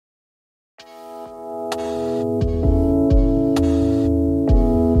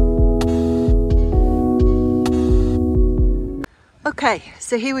Okay,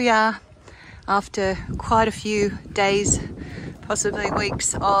 so here we are after quite a few days, possibly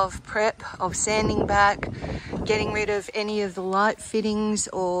weeks of prep, of sanding back, getting rid of any of the light fittings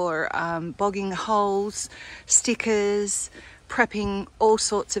or bogging holes, stickers, prepping all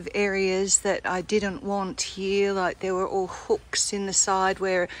sorts of areas that I didn't want here. Like there were all hooks in the side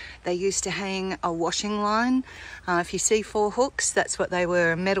where they used to hang a washing line. If you see 4 hooks, that's what they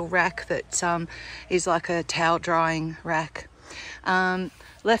were, a metal rack that is like a towel drying rack.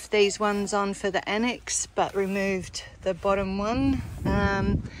 Left these ones on for the annex, but removed the bottom one,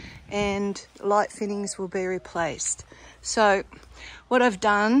 and light fittings will be replaced. So what I've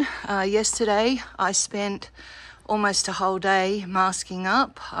done, yesterday I spent almost a whole day masking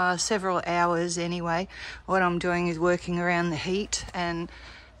up, several hours anyway. What I'm doing is working around the heat and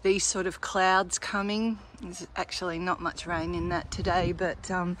these sort of clouds coming. There's actually not much rain in that today,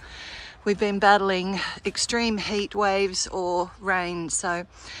 but we've been battling extreme heat waves or rain. So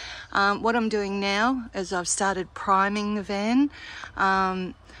what I'm doing now is I've started priming the van.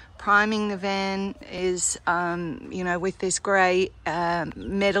 Priming the van is, you know, with this grey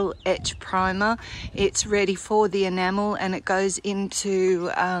metal etch primer. It's ready for the enamel, and it goes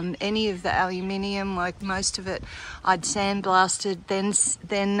into any of the aluminium. Like most of it I'd sandblasted,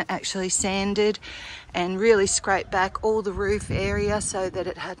 then actually sanded and really scraped back all the roof area so that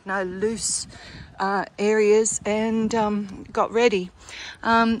it had no loose areas, and got ready.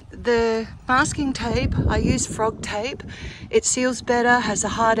 The masking tape, I use frog tape. It seals better, has a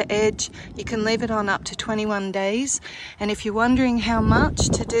harder edge. You can leave it on up to 21 days. And if you're wondering how much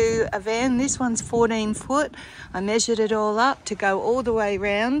to do a van, this one's 14 foot. I measured it all up to go all the way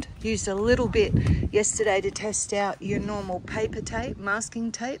round. Used a little bit yesterday to test out your normal paper tape,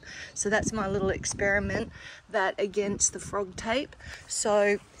 masking tape. So that's my little experiment, that against the frog tape.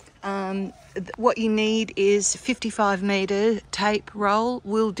 So what you need is 55 metre tape roll.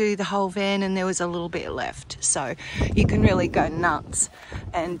 Will do the whole van, and there was a little bit left, so you can really go nuts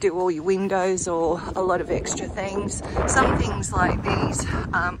and do all your windows or a lot of extra things. Some things like these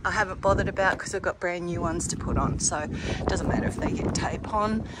I haven't bothered about because I've got brand new ones to put on, so it doesn't matter if they get tape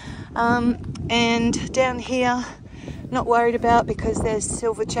on. And down here, not worried about, because there's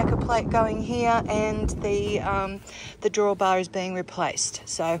silver checker plate going here, and the drawbar is being replaced,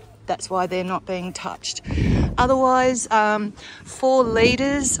 so that's why they're not being touched. Otherwise, 4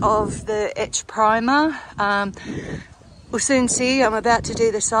 litres of the etch primer. We'll soon see. I'm about to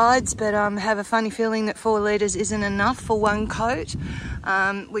do the sides, but I have a funny feeling that 4 litres isn't enough for one coat.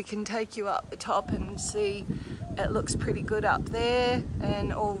 We can take you up the top and see it looks pretty good up there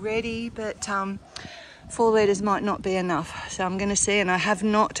and all ready, but 4 litres might not be enough, so I'm going to see. And I have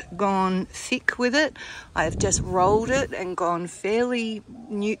not gone thick with it. I have just rolled it and gone fairly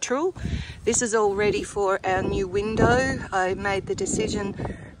neutral. This is all ready for our new window. I made the decision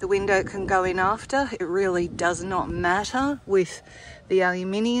the window can go in after. It really does not matter with the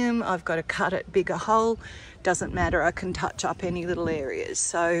aluminium. I've got to cut it bigger hole. Doesn't matter, I can touch up any little areas.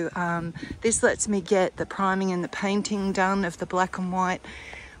 So this lets me get the priming and the painting done of the black and white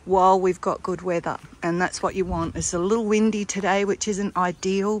while we've got good weather, and that's what you want. It's a little windy today, which isn't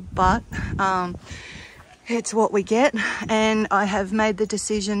ideal, but it's what we get. And I have made the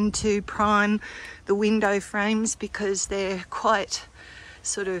decision to prime the window frames because they're quite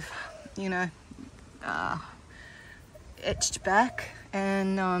sort of, you know, etched back,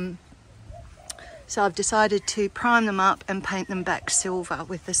 and so I've decided to prime them up and paint them back silver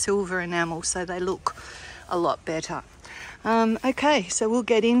with the silver enamel, so they look a lot better. Okay, so we'll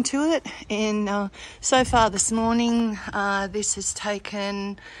get into it. And so far this morning, this has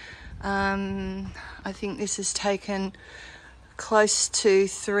taken, I think this has taken close to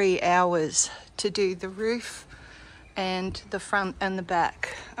 3 hours to do the roof and the front and the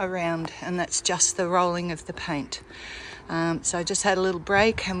back around, and that's just the rolling of the paint. So I just had a little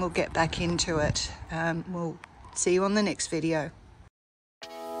break and we'll get back into it. We'll see you on the next video.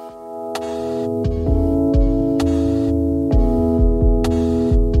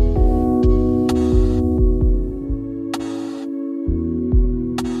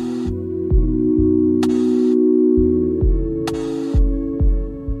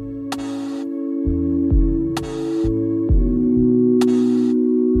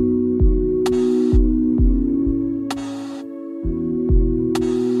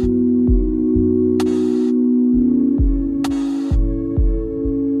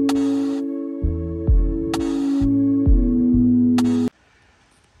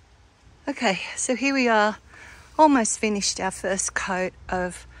 Okay, so here we are, almost finished our first coat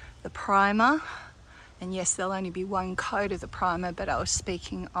of the primer, And yes, there'll only be one coat of the primer, but I was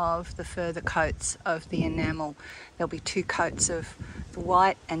speaking of the further coats of the enamel. There'll be 2 coats of the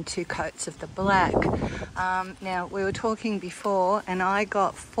white and 2 coats of the black. Now, we were talking before, and I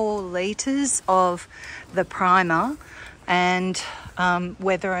got 4 litres of the primer, and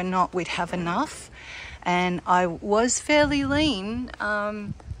whether or not we'd have enough. And I was fairly lean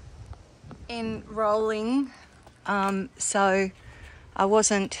in rolling, so I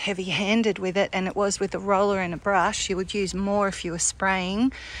wasn't heavy-handed with it, and it was with a roller and a brush. You would use more if you were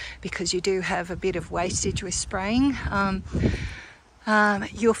spraying, because you do have a bit of wastage with spraying.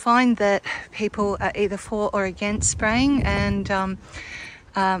 You'll find that people are either for or against spraying, and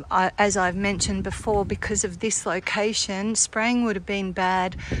as I've mentioned before, because of this location, spraying would have been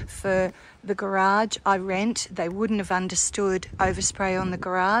bad for the garage I rent. They wouldn't have understood overspray on the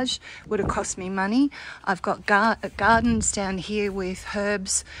garage, would have cost me money. I've got gardens down here with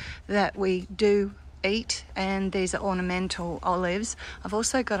herbs that we do eat, and these are ornamental olives. I've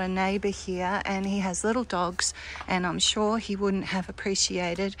also got a neighbour here, and he has little dogs, and I'm sure he wouldn't have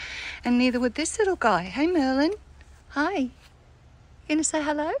appreciated, and neither would this little guy. Hey Merlin, hi, you gonna say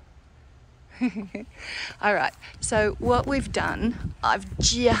hello? All right, so what we've done, I've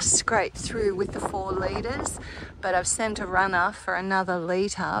just scraped through with the 4 litres, but I've sent a runner for another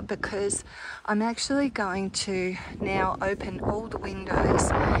litre, because I'm actually going to now open all the windows,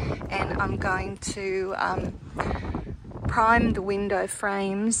 and I'm going to prime the window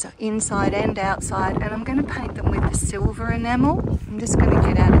frames inside and outside, and I'm going to paint them with the silver enamel. I'm just going to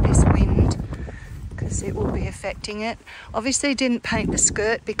get out of this wind because it will be affecting it. Obviously didn't paint the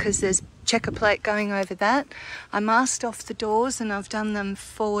skirt because there's checker plate going over that. I masked off the doors, and I've done them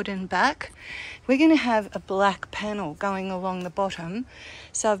forward and back. We're going to have a black panel going along the bottom,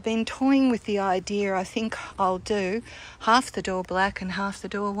 so I've been toying with the idea. I think I'll do half the door black and half the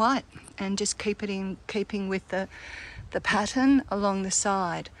door white, and just keep it in keeping with the pattern along the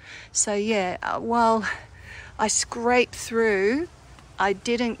side. So yeah, while I scraped through, I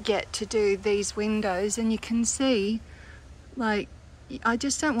didn't get to do these windows, and you can see, like, I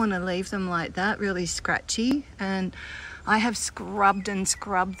just don't want to leave them like that, really scratchy, and I have scrubbed and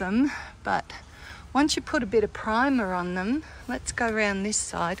scrubbed them, but once you put a bit of primer on them, let's go around this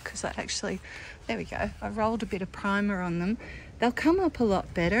side, because I actually, there we go, I rolled a bit of primer on them. They'll come up a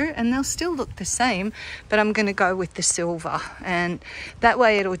lot better, and they'll still look the same, but I'm going to go with the silver, and that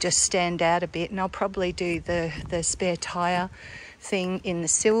way it'll just stand out a bit, and I'll probably do the spare tyre thing in the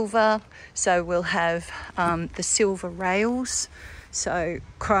silver. So we'll have the silver rails, so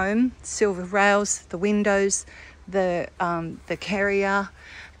chrome, silver rails, the windows, the carrier,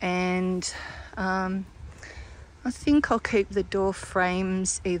 and I think I'll keep the door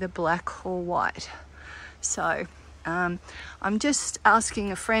frames either black or white. So I'm just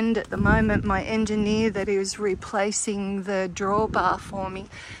asking a friend at the moment, my engineer that is replacing the drawbar for me.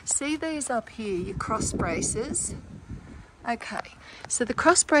 See these up here, your cross braces? Okay, so the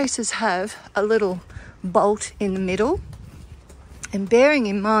cross braces have a little bolt in the middle, and bearing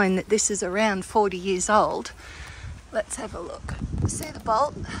in mind that this is around 40 years old, let's have a look. See the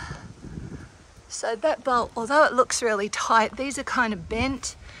bolt? So that bolt, although it looks really tight, these are kind of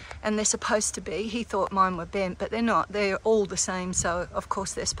bent, and they're supposed to be. He thought mine were bent, but they're not. They're all the same, so of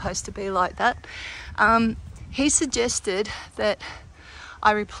course they're supposed to be like that. He suggested that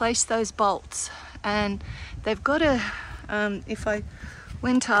I replace those bolts, and they've got a, if I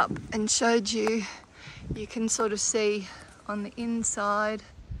went up and showed you, you can sort of see on the inside,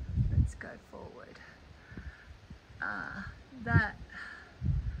 let's go forward, that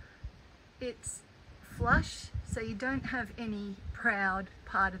it's flush, so you don't have any proud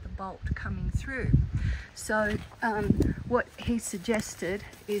part of the bolt coming through. So what he suggested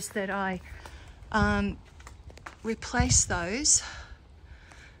is that I replace those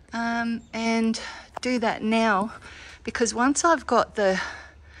and do that now, because once I've got the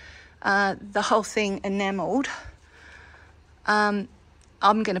whole thing enameled, I'm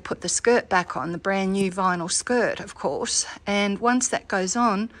going to put the skirt back on, the brand new vinyl skirt, of course, and once that goes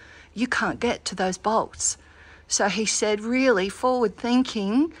on, you can't get to those bolts. So he said, really forward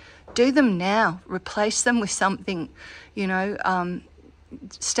thinking, do them now, replace them with something, you know,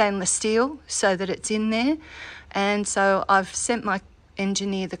 stainless steel, so that it's in there. And so I've sent my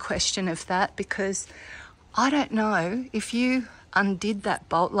engineer the question of that, because I don't know if you undid that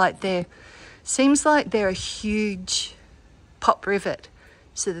bolt, like seems like they're a huge pop rivet,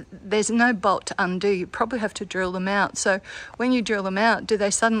 so there's no bolt to undo. You probably have to drill them out. So when you drill them out, do they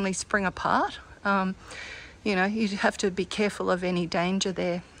suddenly spring apart? You know, you have to be careful of any danger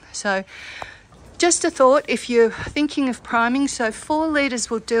there. So Just a thought, if you're thinking of priming, so 4 litres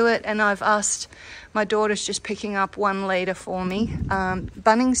will do it, and I've asked, my daughter's just picking up 1 litre for me.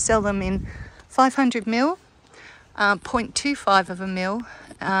 Bunnings sell them in 500 ml, 0.25 of a mil,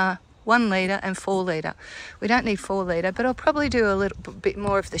 1 litre and 4 litre. We don't need 4 litre, but I'll probably do a little bit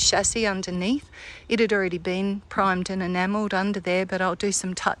more of the chassis underneath. It had already been primed and enamelled under there, but I'll do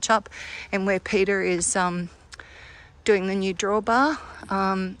some touch up. And where Peter is doing the new drawbar,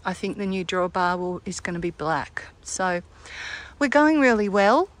 I think the new drawbar is going to be black. So we're going really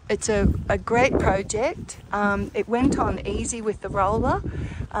well. It's a great project. It went on easy with the roller.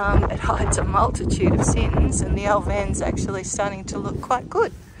 It hides a multitude of sins, and the old van's actually starting to look quite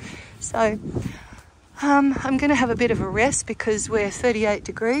good. So I'm going to have a bit of a rest because we're 38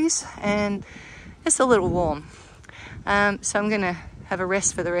 degrees and it's a little warm. So I'm going to have a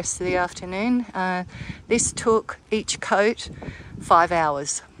rest for the rest of the afternoon. This took each coat 5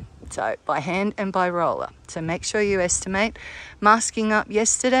 hours, so by hand and by roller. So make sure you estimate. Masking up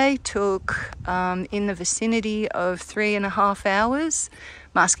yesterday took in the vicinity of 3.5 hours,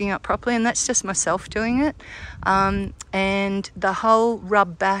 masking up properly, and that's just myself doing it. And the whole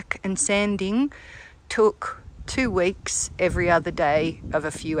rub back and sanding took 2 weeks every other day of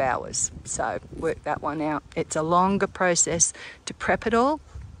a few hours. So work that one out. It's a longer process to prep it all,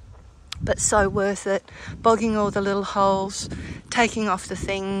 but so worth it. Bogging all the little holes, taking off the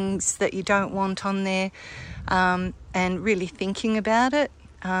things that you don't want on there, and really thinking about it.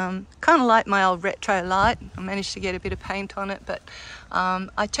 Kind of like my old retro light. I managed to get a bit of paint on it, but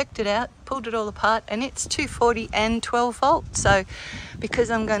I checked it out, pulled it all apart, and it's 240 and 12 volt. So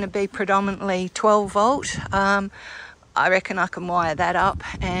because I'm going to be predominantly 12 volt, I reckon I can wire that up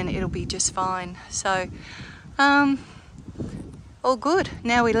and it'll be just fine. So all good.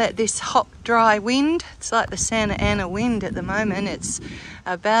 Now we let this hot, dry wind, it's like the Santa Ana wind at the moment. It's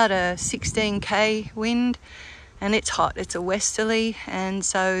about a 16k wind. And it's hot, it's a westerly, and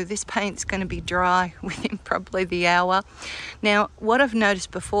so this paint's going to be dry within probably the hour. Now, what I've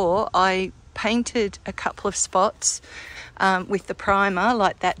noticed before, I painted a couple of spots with the primer,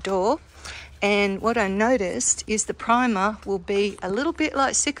 like that door, and what I noticed is the primer will be a little bit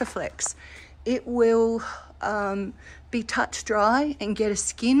like Sikaflex. It will be touch dry and get a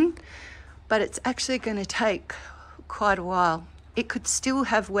skin, but it's actually going to take quite a while. It could still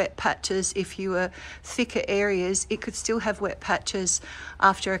have wet patches if you were thicker areas. It could still have wet patches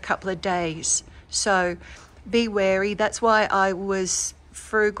after a couple of days. So be wary. That's why I was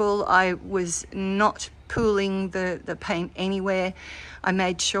frugal. I was not pooling the paint anywhere. I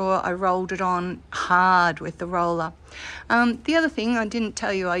made sure I rolled it on hard with the roller. The other thing I didn't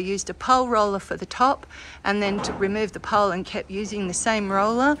tell you, I used a pole roller for the top, and then to remove the pole and kept using the same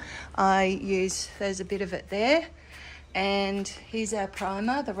roller, there's a bit of it there. And here's our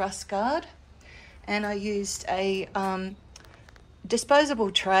primer, the Rust Guard, and I used a disposable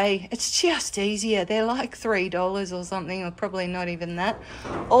tray. It's just easier. They're like $3 or something, or probably not even that.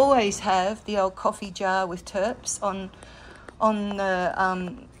 Always have the old coffee jar with terps on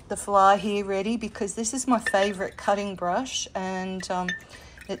the fly here ready, because this is my favorite cutting brush, and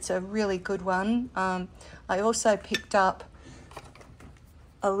it's a really good one. I also picked up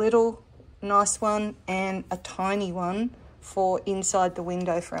a little nice one and a tiny one for inside the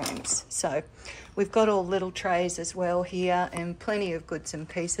window frames. So we've got all little trays as well here, and plenty of goods and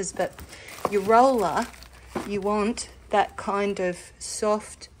pieces. But your roller, you want that kind of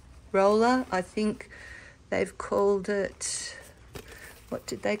soft roller. I think they've called it, what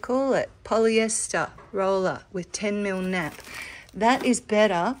did they call it? Polyester roller with 10mm nap. That is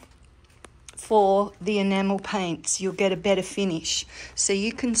better for the enamel paints. You'll get a better finish. So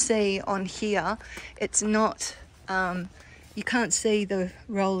you can see on here, it's not, you can't see the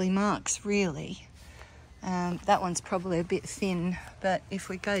rolly marks really. That one's probably a bit thin, but if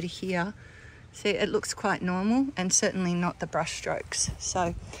we go to here, see, it looks quite normal, and certainly not the brush strokes.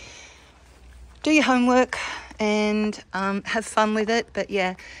 So do your homework and have fun with it. But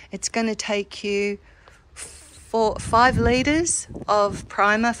yeah, it's going to take you 5 litres of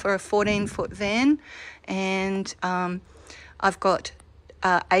primer for a 14-foot van, and I've got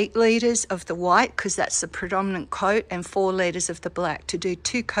 8 litres of the white, because that's the predominant coat, and 4 litres of the black to do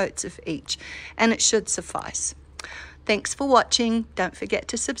 2 coats of each, and it should suffice. Thanks for watching. Don't forget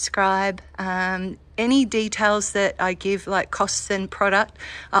to subscribe. Any details that I give, like costs and product,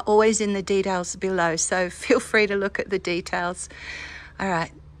 are always in the details below, so feel free to look at the details. All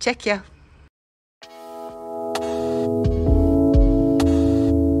right, check ya.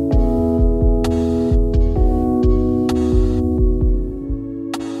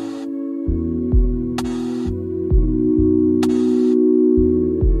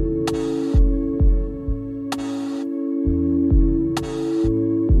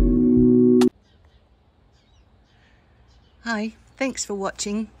 Hi, thanks for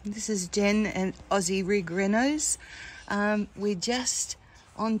watching. This is Jen and Aussie-Rig-Renos. We're just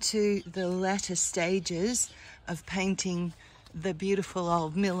onto the latter stages of painting the beautiful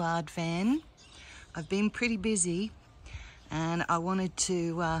old Millard van. I've been pretty busy and I wanted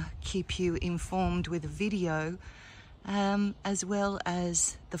to keep you informed with a video as well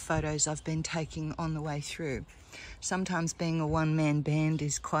as the photos I've been taking on the way through. Sometimes being a one-man band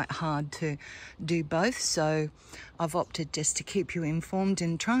is quite hard to do both, so I've opted just to keep you informed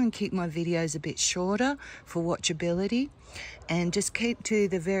and try and keep my videos a bit shorter for watchability and just keep to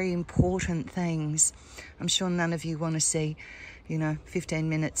the very important things. I'm sure none of you want to see, 15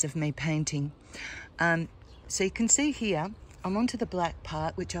 minutes of me painting. So you can see here, I'm onto the black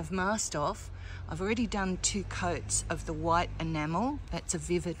part, which I've masked off. I've already done 2 coats of the white enamel. That's a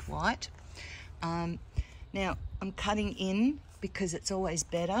vivid white. Now, I'm cutting in because it's always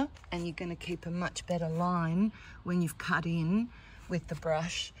better, and you're going to keep a much better line when you've cut in with the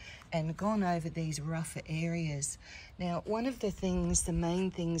brush and gone over these rougher areas. Now, one of the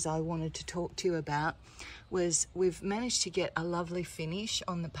main things I wanted to talk to you about was we've managed to get a lovely finish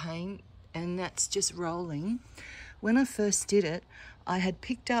on the paint, and that's just rolling. When I first did it, I had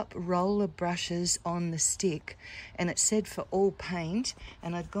picked up roller brushes on the stick and it said for all paint,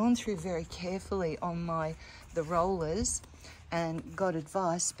 and I'd gone through very carefully on the rollers and got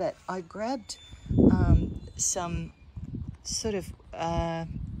advice, but I grabbed some sort of a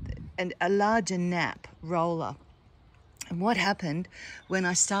larger nap roller. And what happened when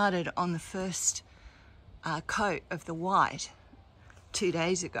I started on the first coat of the white 2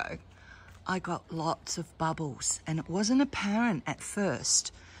 days ago, I got lots of bubbles, and it wasn't apparent at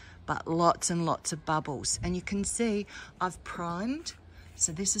first, but lots and lots of bubbles. And you can see I've primed.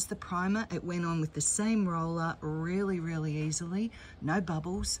 So this is the primer. It went on with the same roller really, really easily. No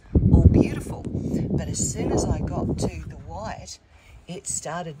bubbles, all beautiful. But as soon as I got to the white, it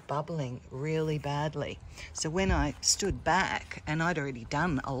started bubbling really badly. So when I stood back, and I'd already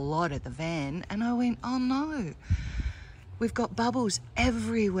done a lot of the van, and I went, oh no, we've got bubbles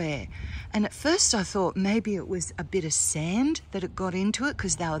everywhere. And at first I thought maybe it was a bit of sand that had got into it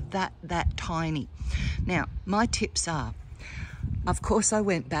because they were that tiny. Now, my tips are, of course I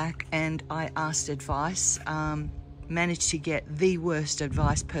went back and I asked advice, managed to get the worst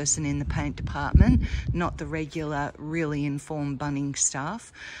advice person in the paint department, not the regular, really informed Bunnings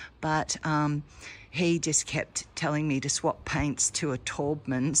staff, but he just kept telling me to swap paints to a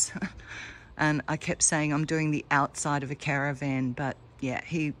Taubman's. And I kept saying I'm doing the outside of a caravan, but yeah,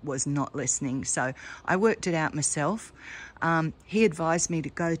 he was not listening. So I worked it out myself. He advised me to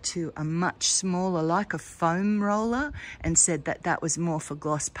go to a much smaller, like a foam roller, and said that that was more for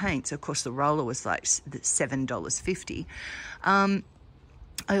gloss paints. Of course, the roller was like $7.50. I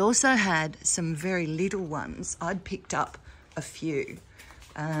also had some very little ones. I'd picked up a few.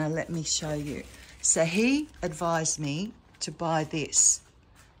 Let me show you. So he advised me to buy this.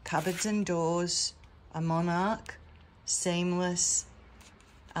 Cupboards and doors, a Monarch, seamless,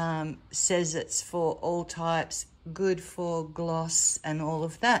 says it's for all types, good for gloss and all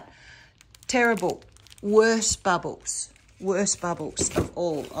of that. Terrible, worst bubbles of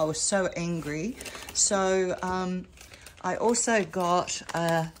all. I was so angry. So I also got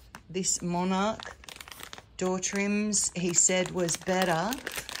this Monarch door trims. He said was better,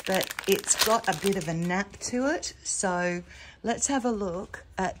 but it's got a bit of a nap to it. So let's have a look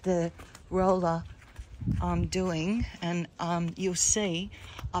at the roller I'm doing, and you'll see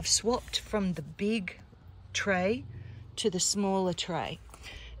I've swapped from the big tray to the smaller tray.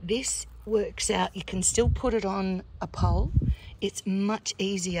 This works out. You can still put it on a pole. It's much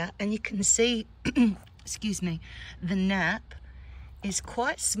easier, and you can see, excuse me, the nap is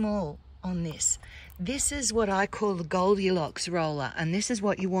quite small on this. This is what I call the Goldilocks roller, and this is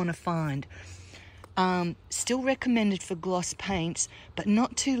what you want to find. Still recommended for gloss paints, but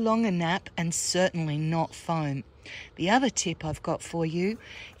not too long a nap, and certainly not foam. The other tip I've got for you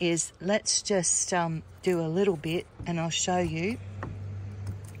is, let's just do a little bit and I'll show you.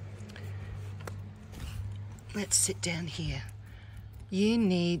 Let's sit down here. You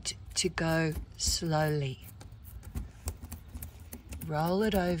need to go slowly. Roll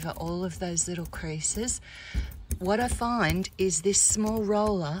it over all of those little creases. What I find is this small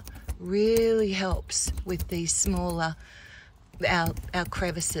roller really helps with these smaller, our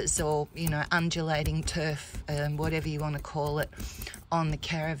crevices, or undulating turf, whatever you want to call it, on the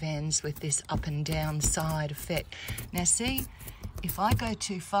caravans with this up and down side effect. Now see, if I go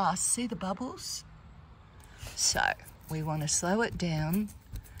too fast, see the bubbles? So we want to slow it down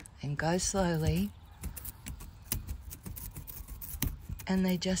and go slowly, and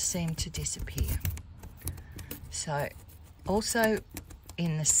they just seem to disappear. So Also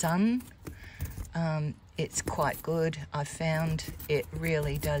in the sun, it's quite good. I found it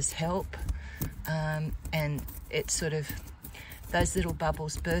really does help, and it sort of, those little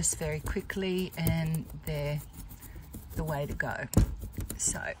bubbles burst very quickly, and they're the way to go.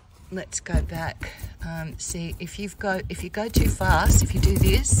 So let's go back. See, if you go too fast, if you do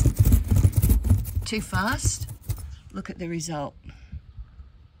this too fast, look at the result.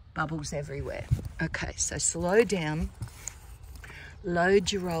 Bubbles everywhere. Okay, so slow down,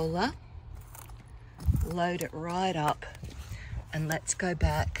 load your roller, load it right up, and let's go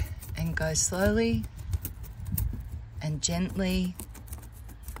back and go slowly and gently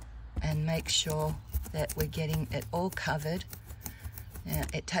and make sure that we're getting it all covered. Now,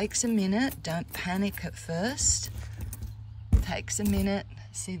 it takes a minute. Don't panic at first. It takes a minute.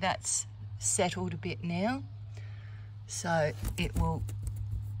 See, that's settled a bit now. So it will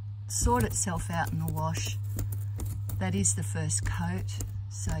sort itself out in the wash. That is the first coat.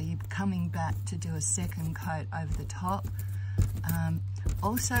 So you're coming back to do a second coat over the top.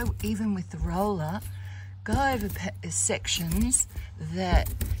 Also, even with the roller, go over sections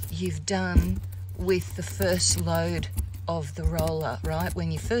that you've done with the first load of the roller, right?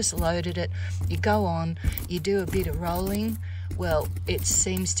 When you first loaded it, you go on, you do a bit of rolling. Well, it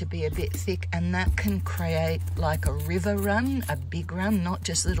seems to be a bit thick, and that can create like a river run, a big run, not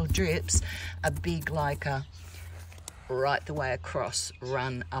just little drips, a big, like a right the way across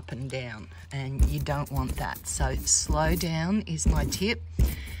run up and down, and you don't want that. So slow down is my tip.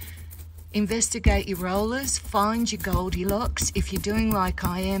 Investigate your rollers, find your Goldilocks. If you're doing like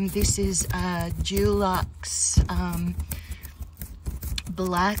I am, this is a Dulux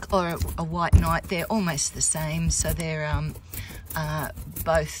black or a white knight. They're almost the same, so they're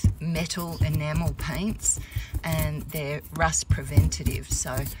both metal enamel paints, and they're rust preventative.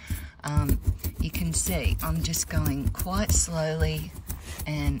 So you can see I'm just going quite slowly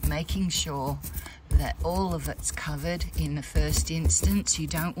and making sure that all of it's covered in the first instance. You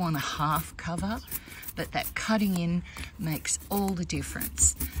don't want a half cover, but that cutting in makes all the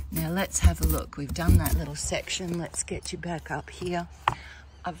difference. Now let's have a look. We've done that little section. Let's get you back up here.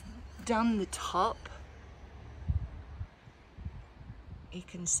 I've done the top. You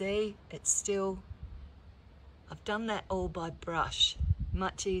can see it's still, I've done that all by brush,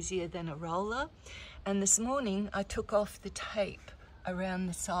 much easier than a roller. And this morning I took off the tape around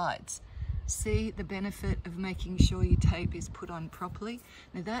the sides. See the benefit of making sure your tape is put on properly.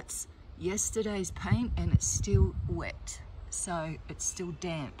 Now that's yesterday's paint and it's still wet, so it's still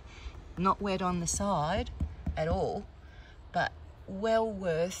damp. Not wet on the side at all, but well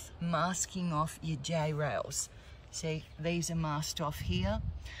worth masking off your J rails. See, these are masked off here.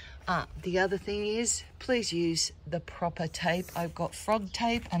 The other thing is, please use the proper tape. I've got frog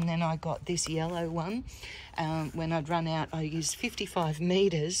tape, and then I got this yellow one. When I'd run out, I used 55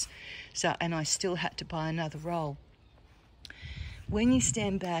 meters, so, and I still had to buy another roll. When you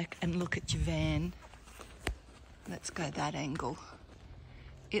stand back and look at your van, let's go that angle.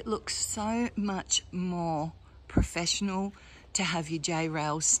 It looks so much more professional to have your J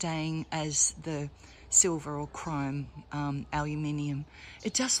rails staying as the silver or chrome aluminium.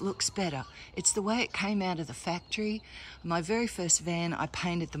 It just looks better. It's the way it came out of the factory. My very first van, I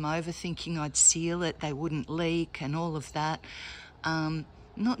painted them over thinking I'd seal it, they wouldn't leak and all of that.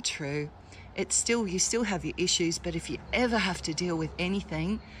 Not true. It's still, you still have your issues, but if you ever have to deal with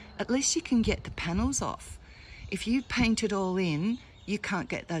anything, at least you can get the panels off. If you paint it all in, you can't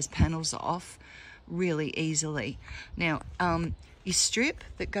get those panels off really easily. Now, your strip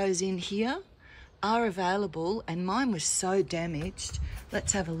that goes in here are available, and mine was so damaged.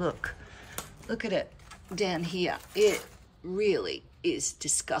 Let's have a look. Look at it down here. It really is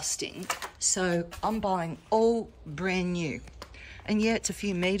disgusting. So I'm buying all brand new. And yeah, it's a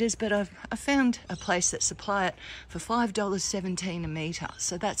few meters, but I found a place that supply it for $5.17 a meter,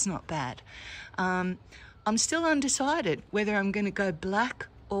 so that's not bad. I'm still undecided whether I'm going to go black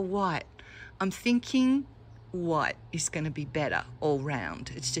or white. I'm thinking white is going to be better all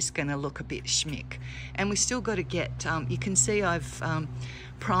round. It's just going to look a bit schmick. And we still got to get, you can see I've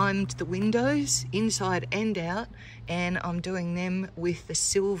primed the windows inside and out, and I'm doing them with the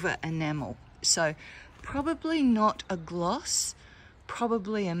silver enamel. So probably not a gloss,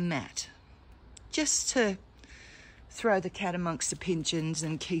 probably a matte, just to throw the cat amongst the pigeons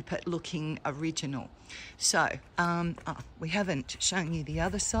and keep it looking original. So we haven't shown you the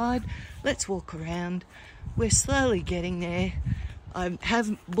other side. Let's walk around. We're slowly getting there. I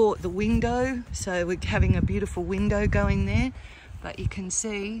have bought the window, so we're having a beautiful window going there, but you can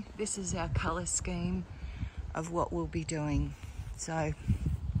see this is our color scheme of what we'll be doing. So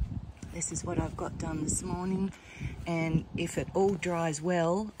This is what I've got done this morning, and if it all dries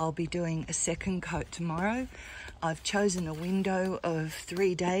well, I'll be doing a second coat tomorrow. I've chosen a window of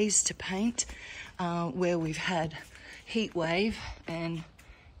 3 days to paint where we've had heat wave, and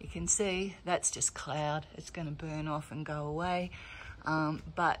you can see that's just cloud. It's going to burn off and go away,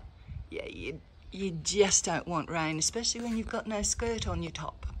 but yeah, you just don't want rain, especially when you've got no skirt on your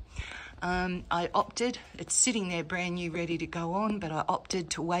top. I opted, it's sitting there brand new ready to go on, but I opted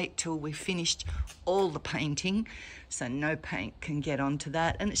to wait till we finished all the painting so no paint can get onto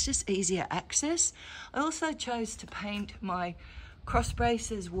that, and it's just easier access. I also chose to paint my cross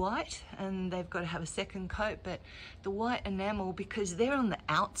braces white, and they've got to have a second coat, but the white enamel, because they're on the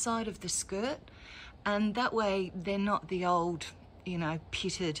outside of the skirt, and that way they're not the old, you know,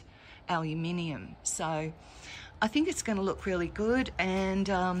 pitted aluminium. So I think it's going to look really good.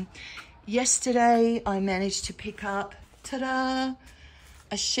 And yesterday I managed to pick up, ta-da,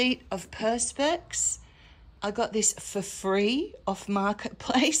 a sheet of Perspex. I got this for free off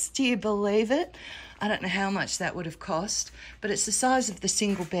Marketplace. Do you believe it? I don't know how much that would have cost, but it's the size of the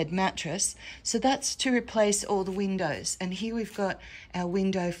single bed mattress. So that's to replace all the windows. And here we've got our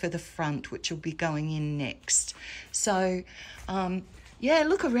window for the front, which will be going in next. So yeah,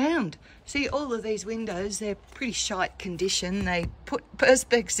 look around. See, all of these windows, they're pretty shite condition. They put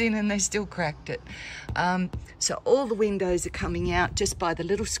Perspex in and they still cracked it. So all the windows are coming out just by the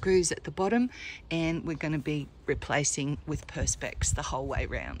little screws at the bottom, and we're going to be replacing with Perspex the whole way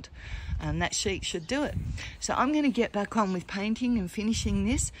round. And that sheet should do it. So I'm going to get back on with painting and finishing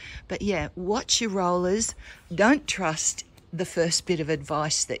this. But yeah, watch your rollers. Don't trust the first bit of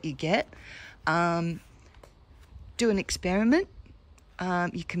advice that you get. Do an experiment.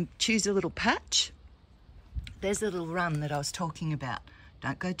 You can choose a little patch. There's a little run that I was talking about.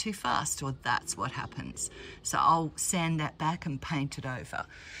 Don't go too fast or that's what happens. So I'll sand that back and paint it over.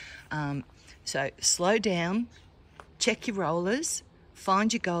 So slow down, check your rollers,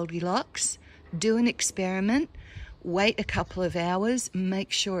 find your Goldilocks, do an experiment, wait a couple of hours,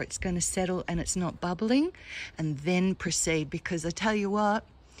 make sure it's going to settle and it's not bubbling, and then proceed. Because I tell you what,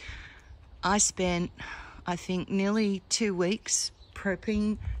 I spent, I think, nearly 2 weeks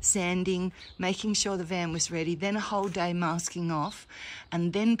prepping, sanding, making sure the van was ready, then a whole day masking off,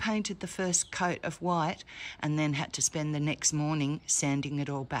 and then painted the first coat of white, and then had to spend the next morning sanding it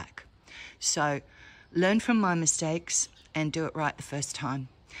all back. So learn from my mistakes and do it right the first time.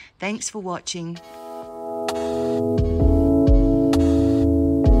 Thanks for watching.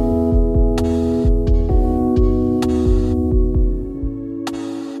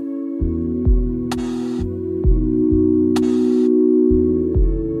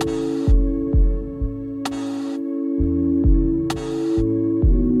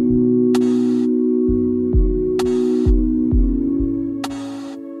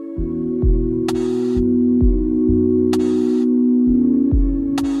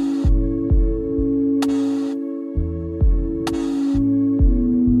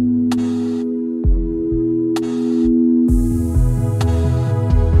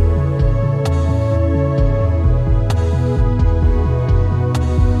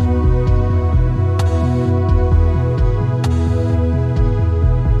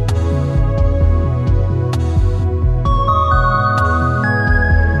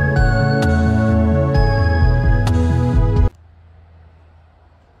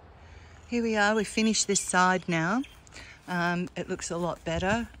 Here we are, we finished this side now. It looks a lot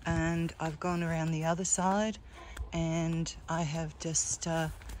better, and I've gone around the other side and I have just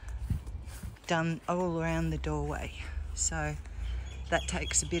done all around the doorway. So that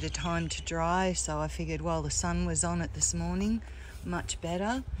takes a bit of time to dry, so I figured while the sun was on it this morning, much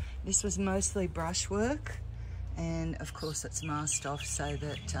better. This was mostly brushwork, and of course it's masked off so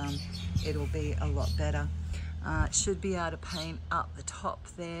that it'll be a lot better. Should be able to paint up the top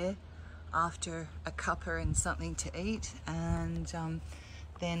there after a cuppa and something to eat, and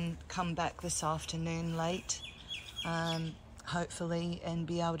then come back this afternoon late, hopefully, and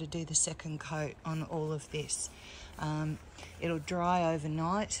be able to do the second coat on all of this. It'll dry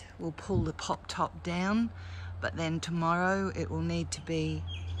overnight. We'll pull the pop top down, but then tomorrow it will need to be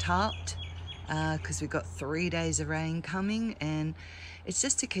tarped because we've got 3 days of rain coming, and it's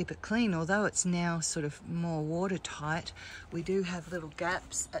just to keep it clean. Although it's now sort of more watertight, we do have little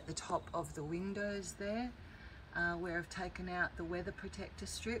gaps at the top of the windows there where I've taken out the weather protector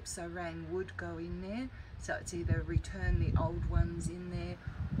strip, so rain would go in there. So it's either return the old ones in there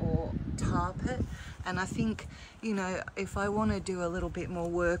or tarp it. And I think, you know, if I want to do a little bit more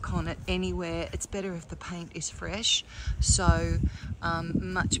work on it anywhere, it's better if the paint is fresh. So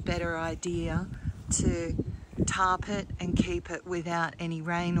much better idea to tarp it and keep it without any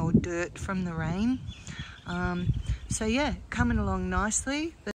rain or dirt from the rain. So yeah, coming along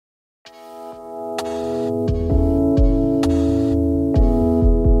nicely.